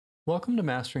Welcome to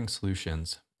Mastering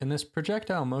Solutions. In this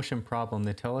projectile motion problem,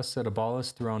 they tell us that a ball is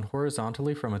thrown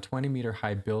horizontally from a 20-meter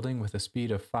high building with a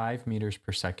speed of 5 meters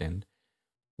per second.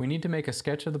 We need to make a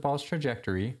sketch of the ball's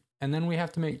trajectory, and then we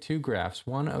have to make two graphs,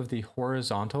 one of the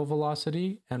horizontal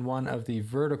velocity and one of the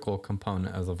vertical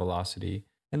component of the velocity.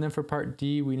 And then for part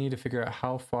D, we need to figure out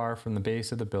how far from the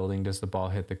base of the building does the ball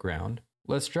hit the ground.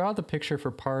 Let's draw the picture for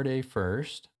part A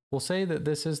first. We'll say that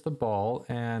this is the ball,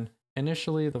 and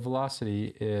initially the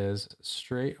velocity is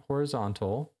straight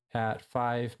horizontal at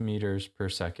 5 meters per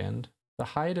second. The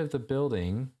height of the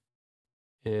building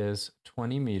is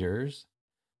 20 meters.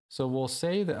 So we'll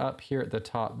say that up here at the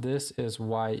top, this is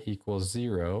y equals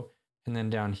 0. And then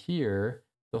down here,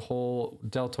 the whole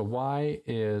delta y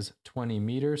is 20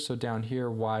 meters. So down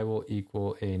here, y will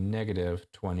equal a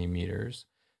negative 20 meters.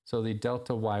 So the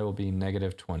delta y will be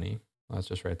negative 20. Let's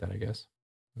just write that, I guess.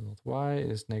 Delta y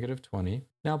is negative 20.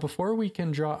 Now, before we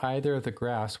can draw either of the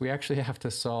graphs, we actually have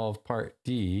to solve part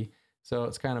D. So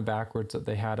it's kind of backwards that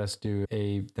they had us do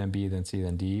A, then B, then C,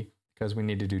 then D, because we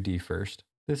need to do D first.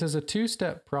 This is a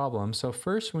two-step problem. So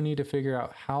first we need to figure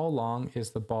out how long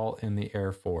is the ball in the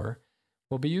air for.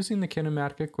 We'll be using the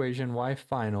kinematic equation y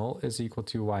final is equal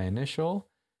to y initial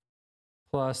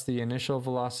plus the initial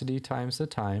velocity times the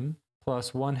time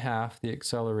plus 1/2 the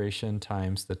acceleration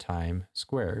times the time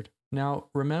squared. Now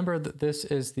remember that this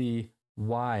is the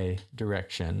y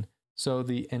direction. So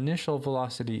the initial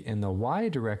velocity in the y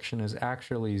direction is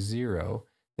actually 0.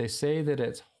 They say that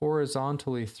it's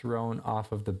horizontally thrown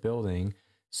off of the building.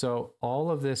 So all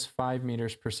of this 5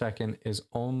 meters per second is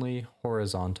only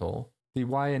horizontal. The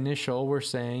y initial we're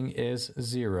saying is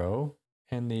 0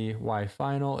 and the y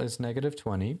final is negative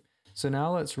 20. So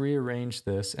now let's rearrange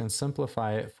this and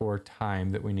simplify it for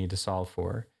time that we need to solve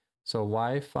for. So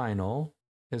y final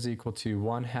is equal to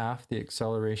 1/2 the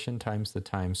acceleration times the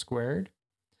time squared.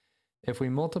 If we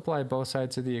multiply both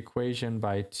sides of the equation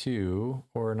by 2,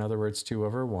 or in other words 2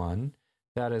 over 1,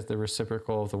 that is the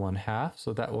reciprocal of the 1/2,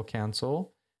 so that will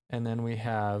cancel. And then we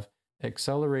have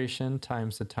acceleration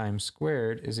times the time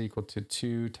squared is equal to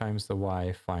 2 times the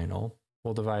y final.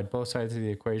 We'll divide both sides of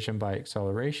the equation by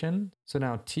acceleration. So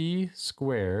now t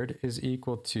squared is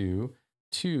equal to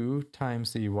 2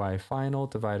 times the y final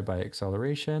divided by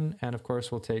acceleration. And of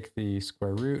course, we'll take the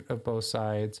square root of both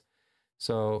sides.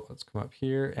 So let's come up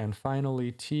here. And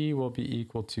finally, t will be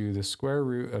equal to the square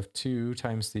root of 2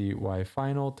 times the y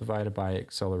final divided by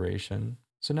acceleration.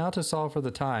 So now to solve for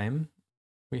the time,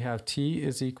 we have t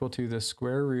is equal to the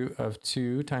square root of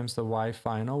 2 times the y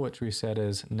final, which we said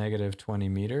is negative 20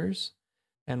 meters.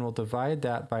 And we'll divide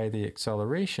that by the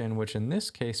acceleration, which in this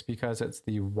case, because it's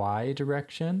the y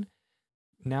direction,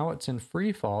 now it's in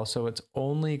free fall, so it's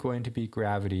only going to be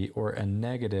gravity, or a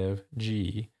negative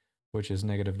g, which is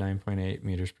negative 9.8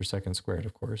 meters per second squared,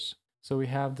 of course. So we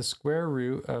have the square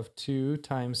root of 2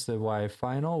 times the y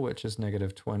final, which is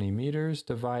negative 20 meters,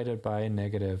 divided by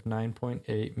negative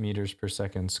 9.8 meters per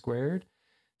second squared.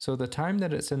 So the time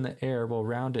that it's in the air, we'll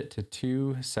round it to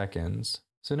 2 seconds.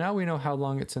 So now we know how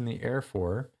long it's in the air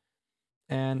for,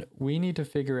 and we need to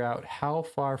figure out how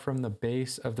far from the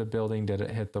base of the building did it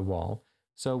hit the wall.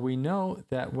 So we know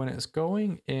that when it's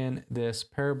going in this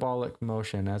parabolic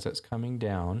motion as it's coming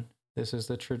down, this is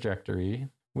the trajectory.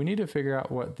 We need to figure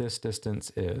out what this distance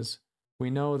is.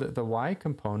 We know that the y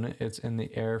component is in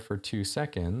the air for 2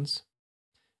 seconds.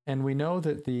 And we know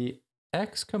that the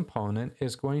x component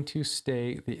is going to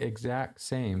stay the exact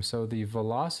same. So the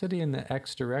velocity in the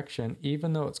x direction,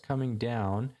 even though it's coming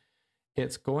down,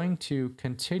 it's going to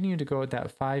continue to go at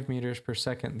that 5 meters per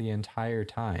second the entire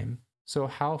time. So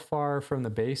how far from the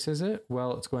base is it?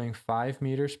 Well, it's going 5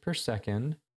 meters per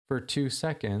second for 2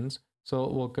 seconds. So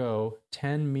it will go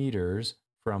 10 meters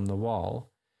from the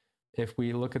wall. If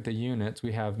we look at the units,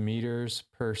 we have meters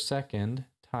per second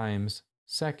times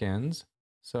seconds.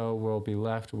 So we'll be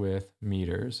left with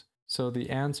meters. So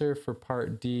the answer for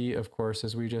part D, of course,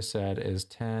 as we just said, is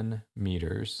 10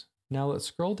 meters. Now let's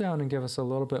scroll down and give us a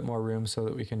little bit more room so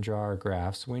that we can draw our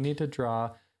graphs. We need to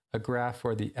draw a graph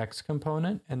for the x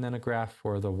component and then a graph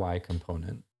for the y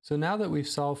component. So now that we've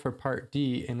solved for part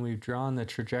D and we've drawn the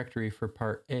trajectory for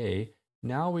part A,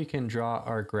 now we can draw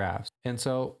our graphs. And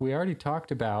so we already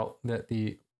talked about that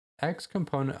the x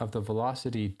component of the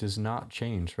velocity does not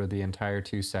change for the entire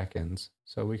 2 seconds.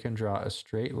 So we can draw a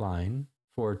straight line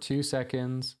for 2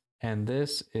 seconds, and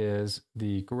this is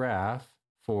the graph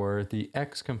for the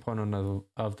x component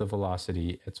of the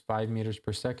velocity. It's 5 meters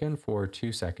per second for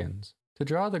 2 seconds. To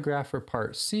draw the graph for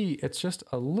part C, it's just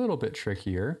a little bit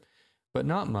trickier, but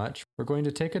not much. We're going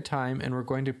to take a time and we're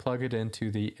going to plug it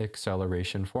into the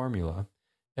acceleration formula.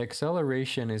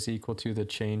 Acceleration is equal to the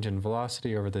change in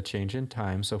velocity over the change in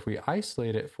time. So if we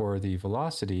isolate it for the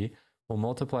velocity, we'll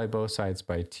multiply both sides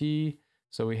by t.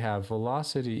 So we have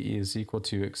velocity is equal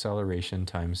to acceleration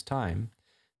times time.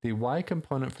 The y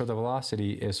component for the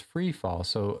velocity is free fall.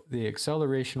 So the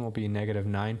acceleration will be negative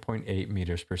 9.8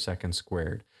 meters per second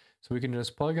squared. So we can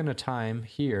just plug in a time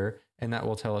here, and that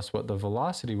will tell us what the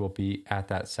velocity will be at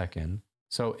that second.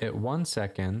 So at 1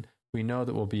 second, we know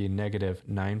that will be negative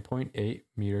 9.8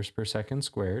 meters per second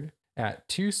squared. At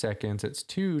 2 seconds, it's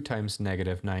 2 times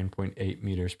negative 9.8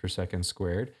 meters per second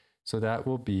squared. So that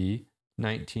will be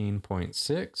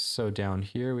 19.6. So down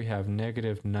here we have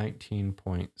negative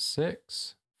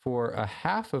 19.6. For a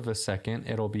half of a second,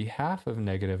 it'll be half of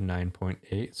negative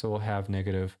 9.8. So we'll have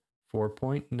negative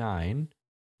 4.9,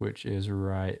 which is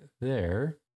right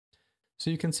there. So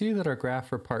you can see that our graph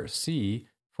for part C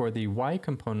for the y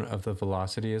component of the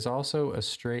velocity is also a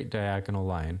straight diagonal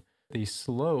line. The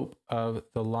slope of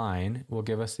the line will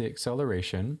give us the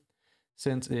acceleration.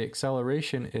 Since the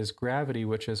acceleration is gravity,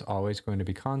 which is always going to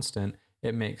be constant,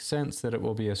 it makes sense that it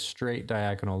will be a straight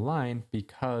diagonal line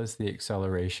because the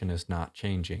acceleration is not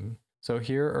changing. So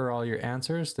here are all your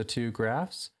answers, the two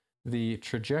graphs, the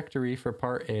trajectory for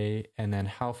part A, and then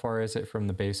how far is it from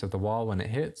the base of the wall when it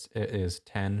hits? It is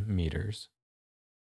 10 meters.